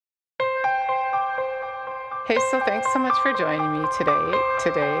Hey, so thanks so much for joining me today.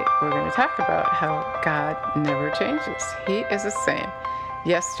 Today, we're going to talk about how God never changes. He is the same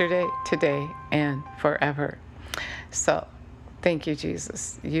yesterday, today, and forever. So, thank you,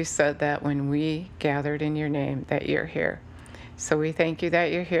 Jesus. You said that when we gathered in your name, that you're here. So, we thank you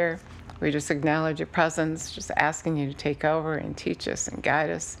that you're here. We just acknowledge your presence, just asking you to take over and teach us and guide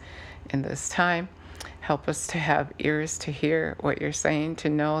us in this time. Help us to have ears to hear what you're saying, to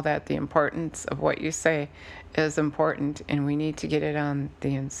know that the importance of what you say is important and we need to get it on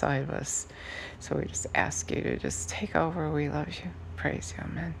the inside of us. So we just ask you to just take over. We love you. Praise you.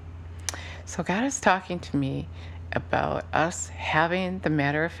 Amen. So God is talking to me about us having the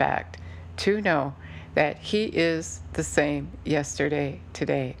matter of fact to know that He is the same yesterday,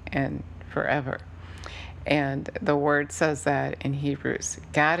 today, and forever. And the word says that in Hebrews.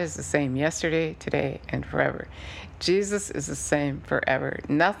 God is the same yesterday, today, and forever. Jesus is the same forever.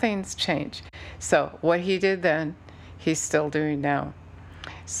 Nothing's changed. So what he did then, he's still doing now.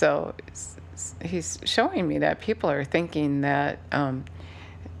 So he's showing me that people are thinking that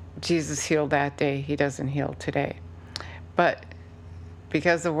Jesus healed that day, he doesn't heal today. But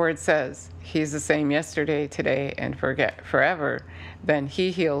because the word says he's the same yesterday, today, and forever, then he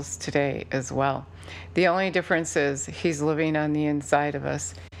heals today as well. The only difference is he's living on the inside of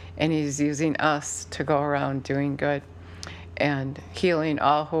us, and he's using us to go around doing good and healing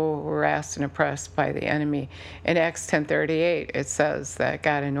all who were harassed and oppressed by the enemy. In Acts 10:38, it says that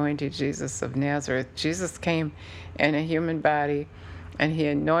God anointed Jesus of Nazareth. Jesus came in a human body, and he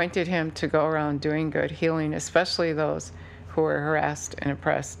anointed him to go around doing good, healing especially those who were harassed and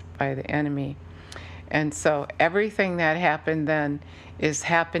oppressed by the enemy. And so everything that happened then is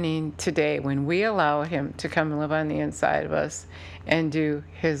happening today when we allow him to come and live on the inside of us and do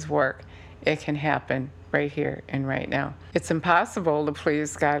his work. It can happen right here and right now. It's impossible to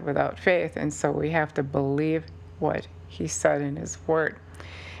please God without faith, and so we have to believe what he said in his word.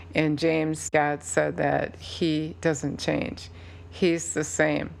 In James, God said that he doesn't change. He's the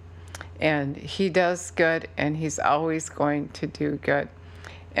same. And he does good, and he's always going to do good.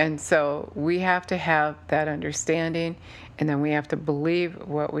 And so we have to have that understanding, and then we have to believe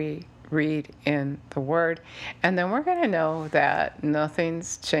what we read in the Word. And then we're going to know that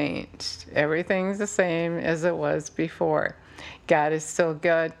nothing's changed. Everything's the same as it was before. God is still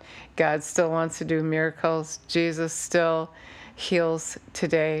good. God still wants to do miracles. Jesus still heals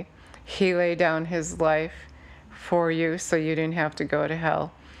today. He laid down his life for you so you didn't have to go to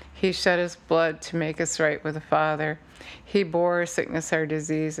hell. He shed his blood to make us right with the Father. He bore our sickness, our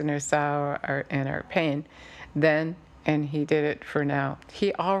disease, and our sorrow, and our pain then, and he did it for now.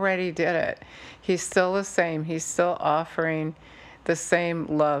 He already did it. He's still the same. He's still offering the same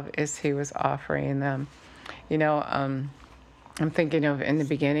love as he was offering them. You know, I'm thinking of in the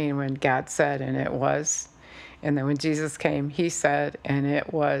beginning when God said, and it was. And then when Jesus came, he said, and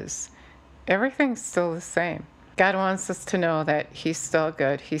it was. Everything's still the same. God wants us to know that he's still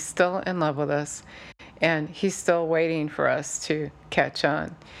good. He's still in love with us. And he's still waiting for us to catch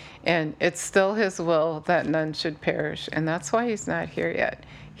on. And it's still his will that none should perish. And that's why he's not here yet.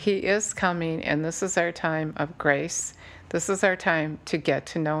 He is coming, and this is our time of grace. This is our time to get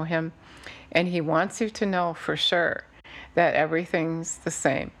to know him. And he wants you to know for sure that everything's the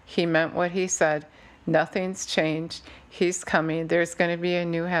same. He meant what he said. Nothing's changed. He's coming. There's going to be a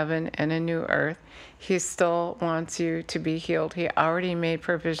new heaven and a new earth. He still wants you to be healed. He already made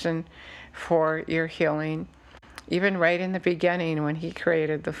provision for your healing. Even right in the beginning when he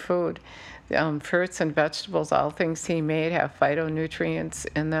created the food, fruits and vegetables, all things he made have phytonutrients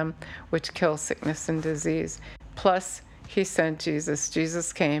in them, which kill sickness and disease. Plus, he sent Jesus.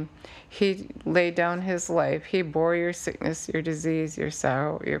 Jesus came. He laid down his life. He bore your sickness, your disease, your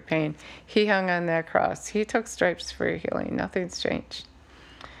sorrow, your pain. He hung on that cross. He took stripes for your healing. Nothing's changed.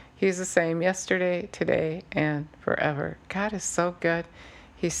 He's the same yesterday, today, and forever. God is so good.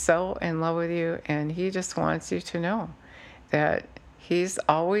 He's so in love with you, and he just wants you to know that he's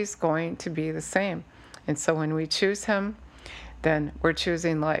always going to be the same. And so when we choose him, then we're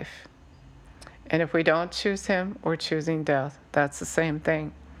choosing life. And if we don't choose him, we're choosing death. That's the same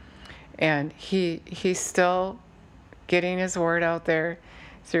thing. And he's still getting his word out there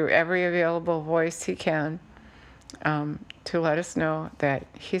through every available voice he can to let us know that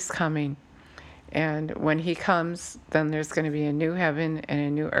he's coming. And when he comes, then there's going to be a new heaven and a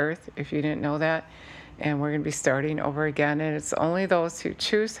new earth, if you didn't know that. And we're going to be starting over again. And it's only those who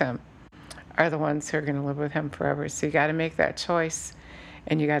choose him are the ones who are going to live with him forever. So you got to make that choice.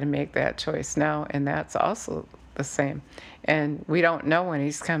 And you got to make that choice now. And that's also the same. And we don't know when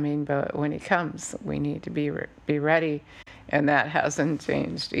he's coming, but when he comes, we need to be ready. And that hasn't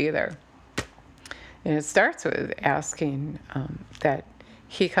changed either. And it starts with asking that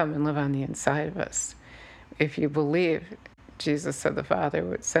he come and live on the inside of us. If you believe, Jesus said the Father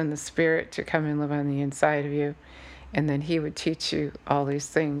would send the Spirit to come and live on the inside of you, and then he would teach you all these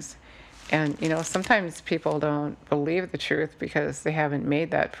things. And, sometimes people don't believe the truth because they haven't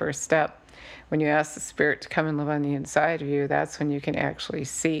made that first step. When you ask the Spirit to come and live on the inside of you, that's when you can actually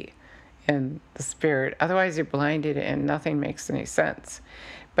see in the Spirit. Otherwise, you're blinded and nothing makes any sense.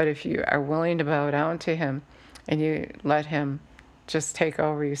 But if you are willing to bow down to him and you let him just take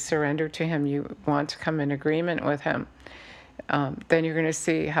over, you surrender to him, you want to come in agreement with him, then you're going to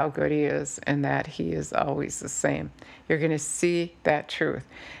see how good he is and that he is always the same. You're going to see that truth.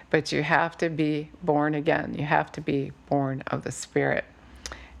 But you have to be born again. You have to be born of the Spirit.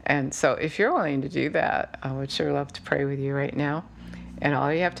 And so if you're willing to do that, I would sure love to pray with you right now. And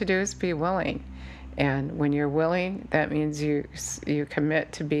all you have to do is be willing. And when you're willing, that means you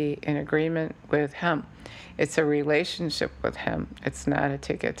commit to be in agreement with him. It's a relationship with him. It's not a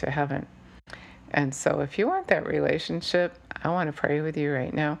ticket to heaven. And so if you want that relationship, I want to pray with you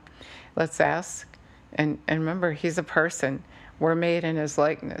right now. Let's ask. And remember, he's a person. We're made in his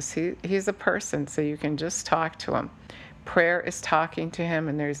likeness. He's a person, so you can just talk to him. Prayer is talking to him,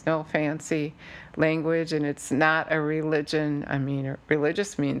 and there's no fancy language, and it's not a religion. I mean,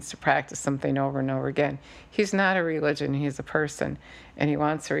 religious means to practice something over and over again. He's not a religion. He's a person, and he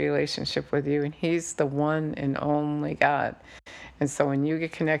wants a relationship with you, and he's the one and only God. And so when you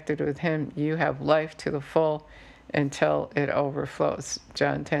get connected with him, you have life to the full until it overflows.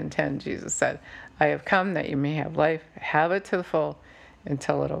 John 10:10, Jesus said, I have come that you may have life, have it to the full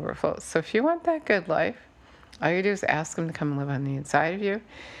until it overflows. So if you want that good life, all you do is ask him to come live on the inside of you.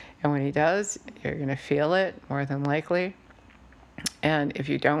 And when he does, you're going to feel it more than likely. And if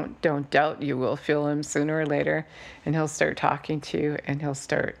you don't doubt, you will feel him sooner or later. And he'll start talking to you, and he'll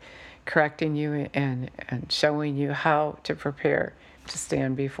start correcting you and showing you how to prepare to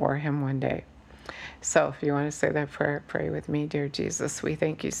stand before him one day. So if you want to say that prayer, pray with me. Dear Jesus, we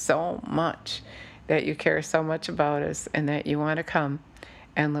thank you so much that you care so much about us and that you want to come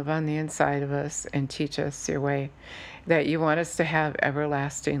and live on the inside of us and teach us your way, that you want us to have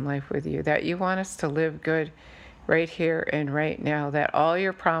everlasting life with you, that you want us to live good right here and right now, that all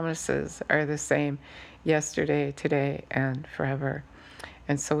your promises are the same yesterday, today, and forever.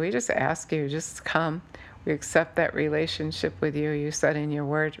 And so we just ask you, just come. We accept that relationship with you. You said in your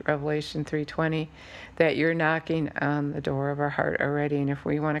word, Revelation 3:20, that you're knocking on the door of our heart already. And if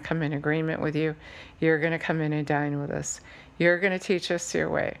we want to come in agreement with you, you're going to come in and dine with us. You're going to teach us your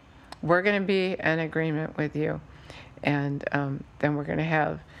way. We're going to be in agreement with you. And then we're going to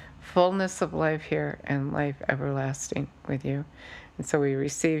have fullness of life here and life everlasting with you. And so we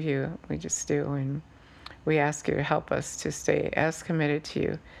receive you. We just do. And we ask you to help us to stay as committed to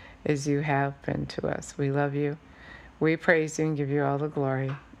you as you have been to us. We love you. We praise you and give you all the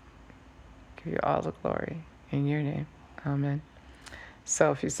glory. Give you all the glory in your name. Amen.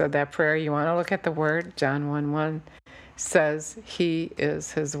 So if you said that prayer, you want to look at the word. John 1:1 says he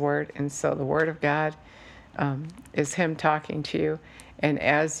is his word. And so the word of God is him talking to you. And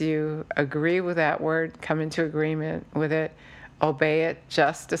as you agree with that word, come into agreement with it, obey it,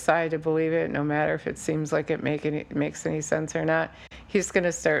 just decide to believe it, no matter if it seems like it makes any sense or not. He's going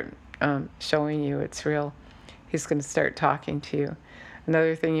to start showing you it's real. He's going to start talking to you.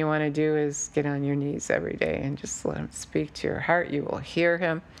 Another thing you want to do is get on your knees every day and just let him speak to your heart. You will hear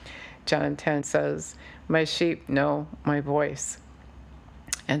him. John 10 says, my sheep know my voice.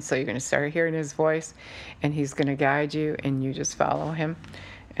 And so you're going to start hearing his voice, and he's going to guide you, and you just follow him.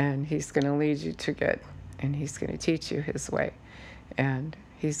 And he's going to lead you to good, and he's going to teach you his way. And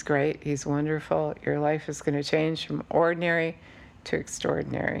he's great. He's wonderful. Your life is going to change from ordinary to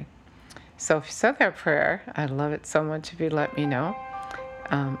extraordinary. So if you said that prayer, I'd love it so much if you'd let me know.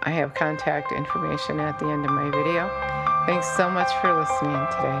 I have contact information at the end of my video. Thanks so much for listening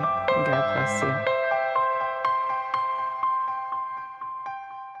today, and God bless you.